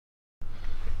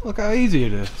Look how easy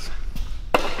it is.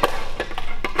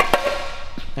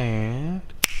 And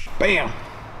bam!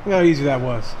 Look how easy that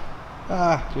was.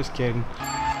 Ah, just kidding.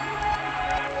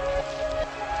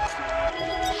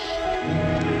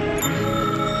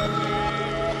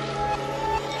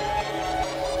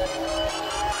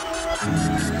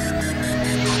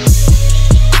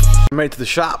 Made it to the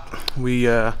shop. We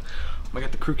got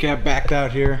the crew cab backed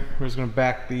out here. We're just gonna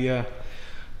back the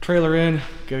trailer in.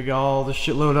 Gotta get all the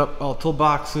shit loaded up, all the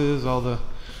toolboxes, all the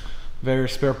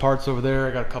various spare parts over there.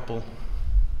 I got a couple,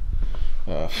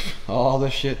 all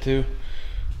this shit too.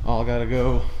 All gotta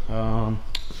go.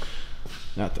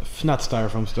 Not the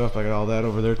styrofoam stuff. I got all that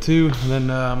over there too. And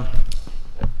then,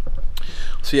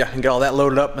 so yeah, I can get all that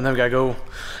loaded up, and then we gotta go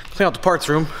clean out the parts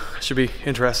room. Should be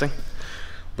interesting.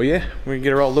 But yeah, we can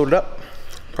get her all loaded up.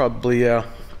 Probably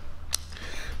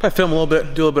film a little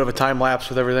bit, do a little bit of a time lapse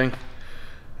with everything,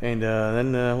 and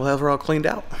then we'll have her all cleaned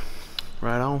out.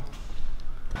 Right on.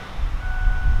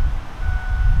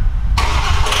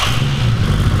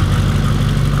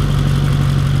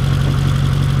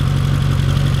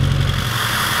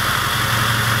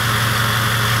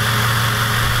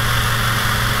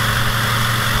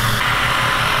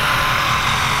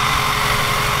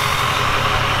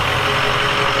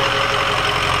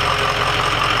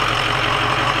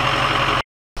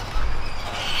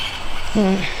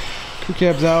 Alright, crew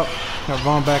cab's out. Got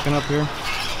Vaughn backing up here.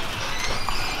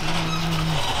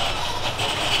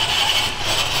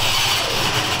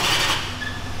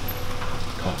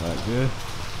 Call that good.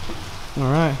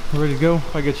 Alright, we're ready to go.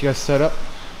 I'll get you guys set up.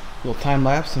 A little time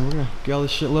lapse, and we're gonna get all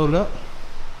this shit loaded up.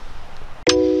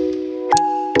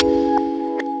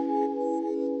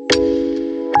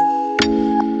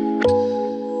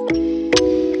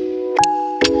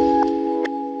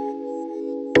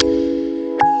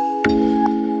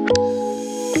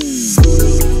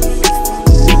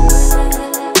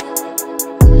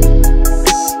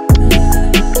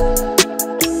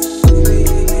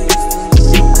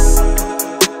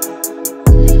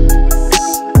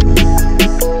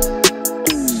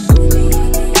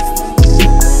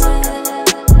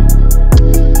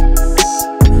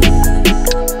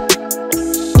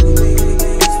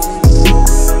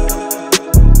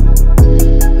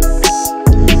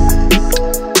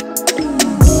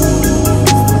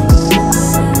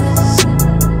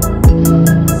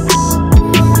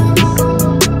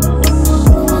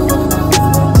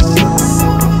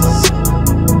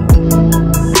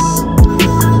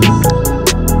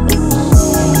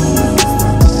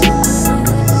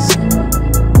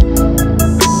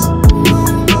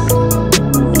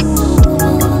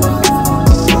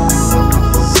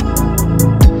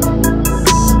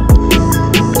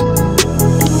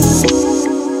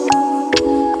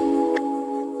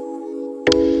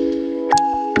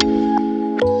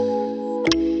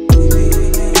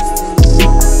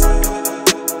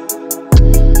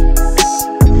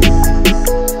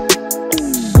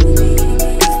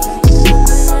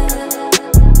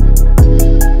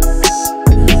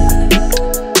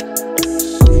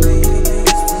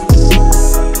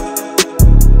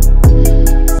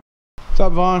 What's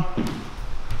up, Vaughn?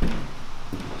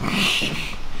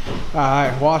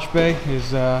 Alright, wash bay is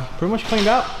pretty much cleaned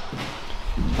out.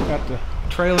 Got the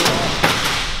trailer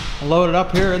loaded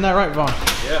up here, isn't that right, Vaughn?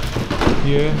 Yeah.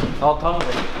 Yeah. All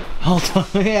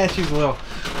tumbling. Yeah, she's a little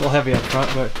heavy up front,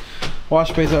 but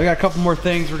wash bay's up. I got a couple more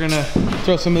things. We're gonna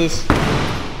throw some of this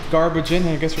garbage in.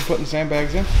 I guess we're putting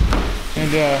sandbags in.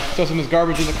 And throw some of this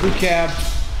garbage in the crew cab.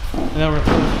 And then we're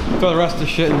gonna throw the rest of the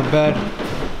shit in the bed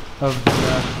of the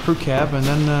crew cab, and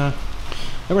then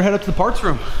we're head up to the parts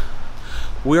room.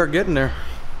 We are getting there.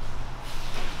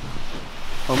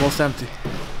 Almost empty.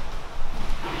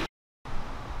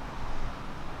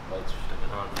 Lights are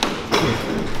sticking on.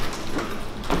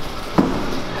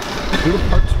 To the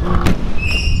parts room.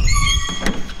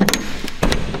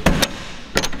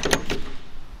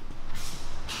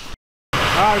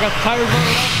 Alright, we got the tires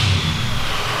loaded up.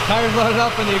 Tires loaded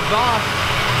up and the exhaust.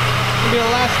 It's gonna be the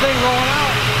last thing rolling out.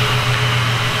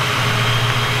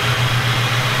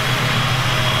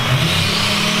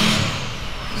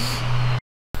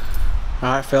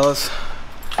 Alright, fellas,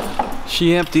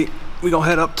 she empty. We gonna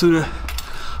head up to the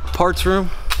parts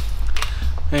room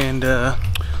and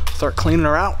start cleaning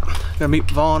her out. Gonna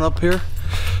meet Vaughn up here.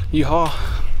 Yeehaw.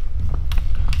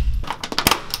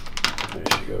 There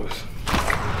she goes.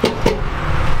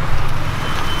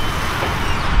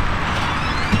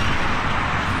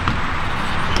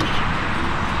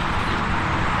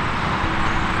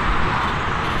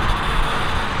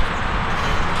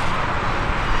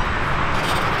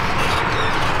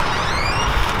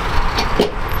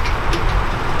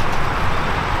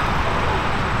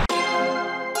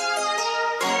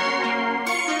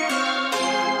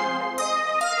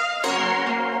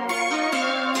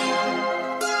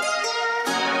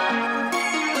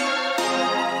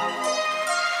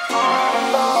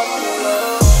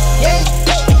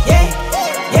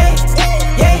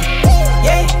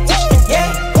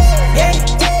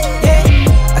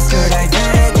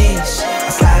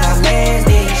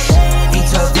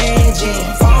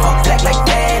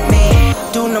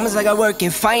 work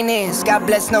in finance. God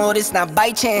bless, no, this not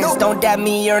by chance. Don't dab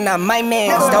me, you're not my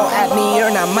man. Don't at me, you're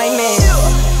not my man.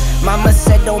 Mama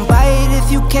said don't buy it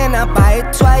if you cannot buy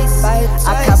it twice. I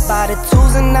cop by the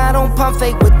tools and I don't pump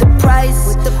fake with the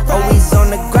price. Always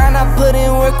on the grind, I put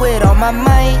in work with all my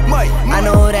might. I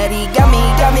know that he got me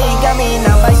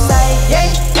now by sight. Yeah,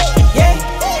 yeah, yeah,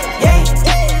 yeah,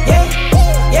 yeah,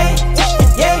 yeah,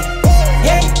 yeah,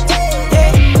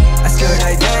 yeah. I skirt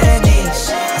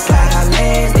advantage, I slide out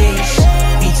landish,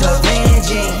 V12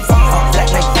 engine, all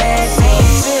black like Batman.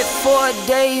 Fit 4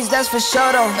 days, that's for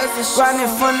sure though. Grinding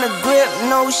from the grip,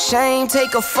 no shame,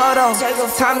 take a photo.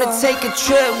 Time to take a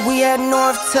trip, we head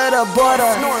north to the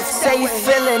border. Say you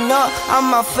filling up, I'm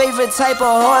my favorite type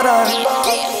of hoarder.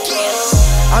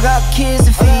 I got kids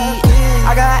to feed,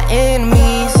 I got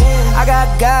enemies, I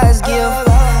got guys give,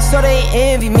 so they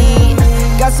envy me.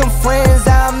 Got some friends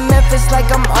out in Memphis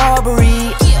like I'm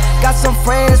Aubrey. Got some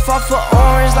friends fought for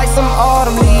orange like some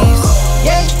autumn leaves.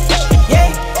 Yeah, yeah,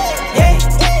 yeah, yeah,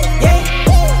 yeah,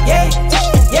 yeah,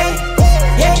 yeah,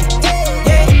 yeah.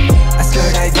 I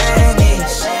skirt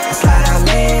advantage, I slide out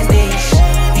landish,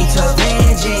 V12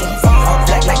 engine, all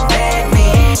black like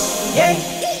Batman. Yeah,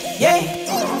 yeah,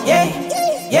 yeah,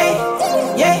 yeah,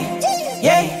 yeah,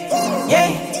 yeah, yeah,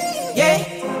 yeah.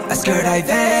 I skirt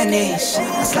advantage,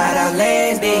 I slide out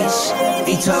landish,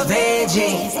 V12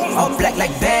 engine, all black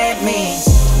like Batman.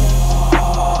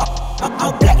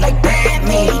 All black like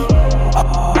Batman.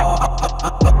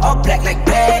 All black like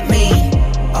Batman.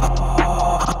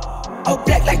 All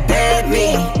black like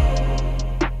Batman.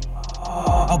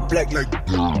 All black like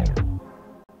Batman.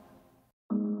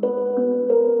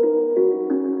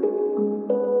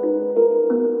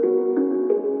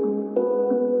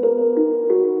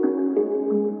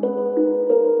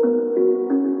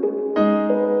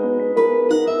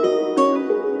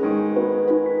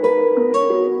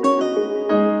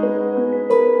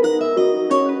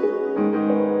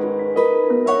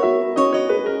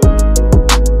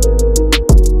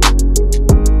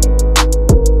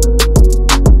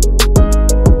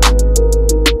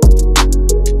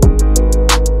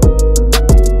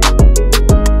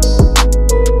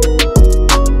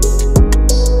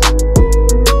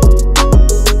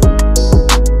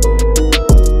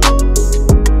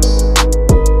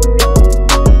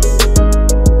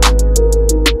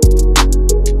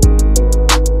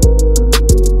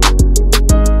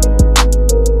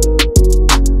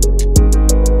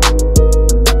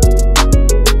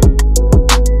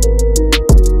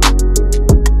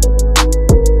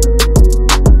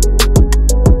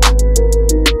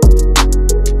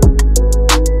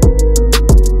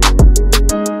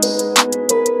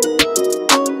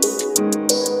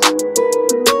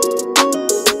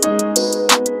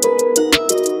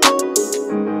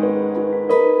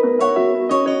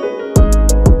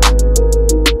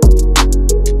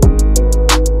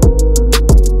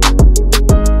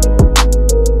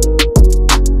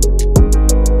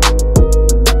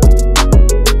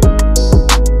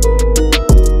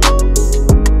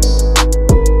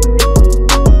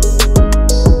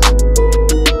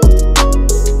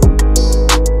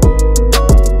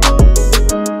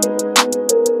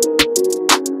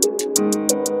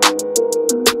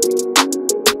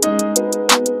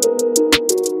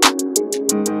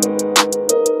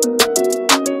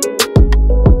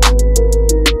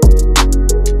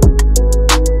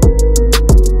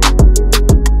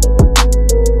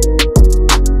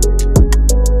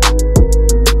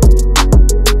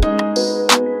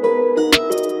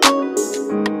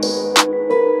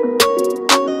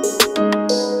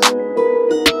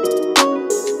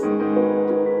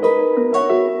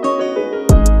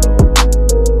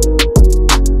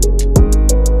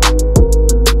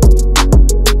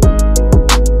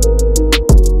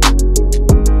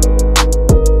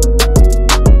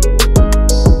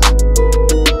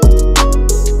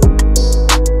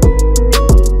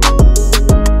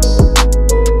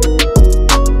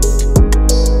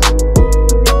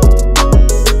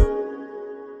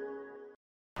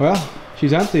 Well,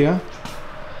 she's empty, huh?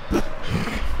 A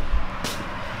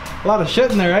lot of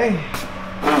shit in there, eh?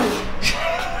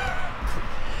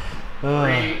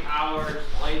 3 hours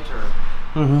later.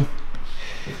 Mm-hmm.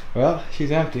 Well,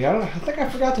 she's empty. I think I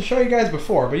forgot to show you guys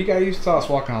before, but you saw us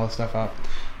walking all this stuff out.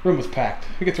 Room was packed.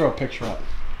 We could throw a picture up.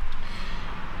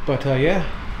 But yeah,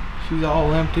 she's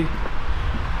all empty.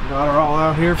 Got her all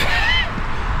out here.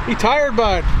 You tired,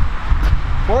 bud?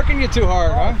 Working you too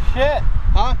hard, huh? Shit.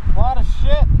 Huh? A lot of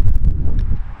shit.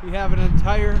 We have an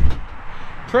entire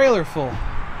trailer full.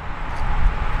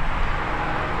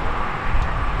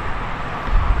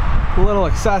 A little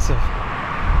excessive.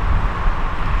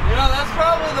 You know, that's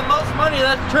probably the most money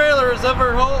that trailer has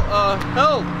ever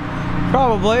held.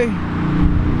 Probably. Do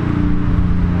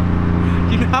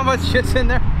you know how much shit's in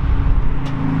there?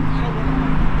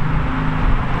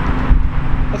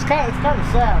 It's kind of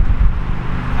sad.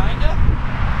 Kinda?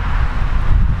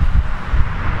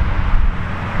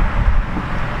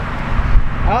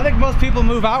 I don't think most people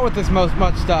move out with this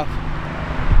much stuff.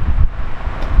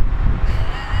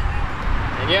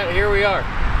 And yet, here we are.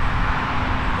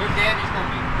 Your daddy's gonna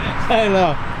be next. I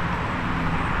know.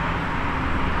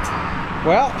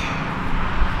 Well,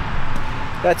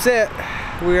 that's it.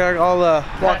 We are all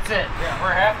That's it. Yeah,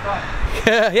 we're half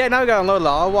done. yeah, now we gotta unload it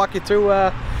all. I'll walk you through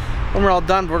when we're all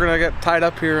done. We're gonna get tied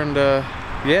up here and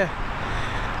yeah.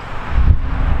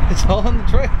 It's all in the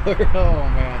trailer. Oh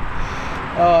man.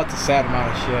 Oh, it's a sad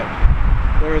amount of shit.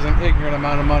 There is an ignorant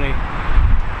amount of money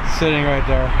sitting right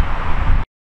there.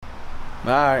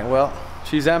 Alright, well,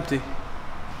 she's empty.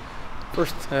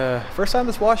 First time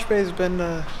this wash bay has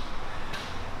been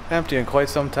empty in quite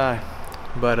some time.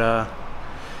 But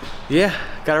yeah,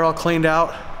 got her all cleaned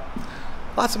out.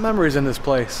 Lots of memories in this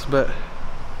place, but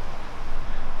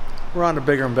we're on to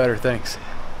bigger and better things.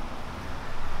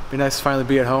 Be nice to finally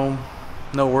be at home.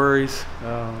 No worries.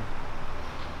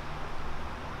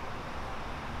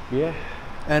 Yeah,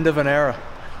 end of an era.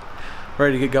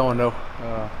 Ready to get going though.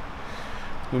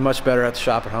 Be much better at the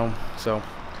shop at home. So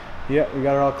yeah, we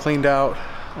got it all cleaned out.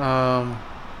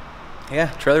 Yeah,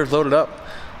 trailer's loaded up.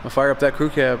 I'm gonna fire up that crew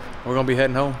cab. We're gonna be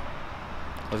heading home.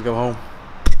 Let's go home.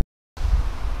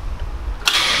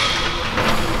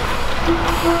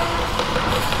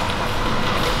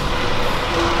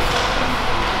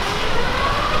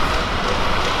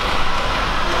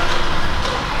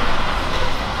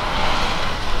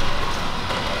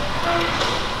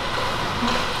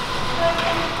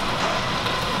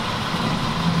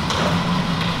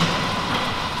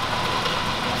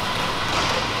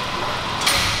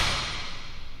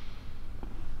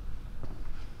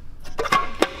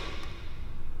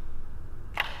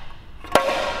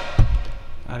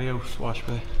 Adios, wash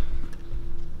bay.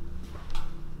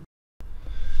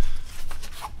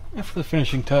 And for the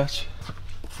finishing touch,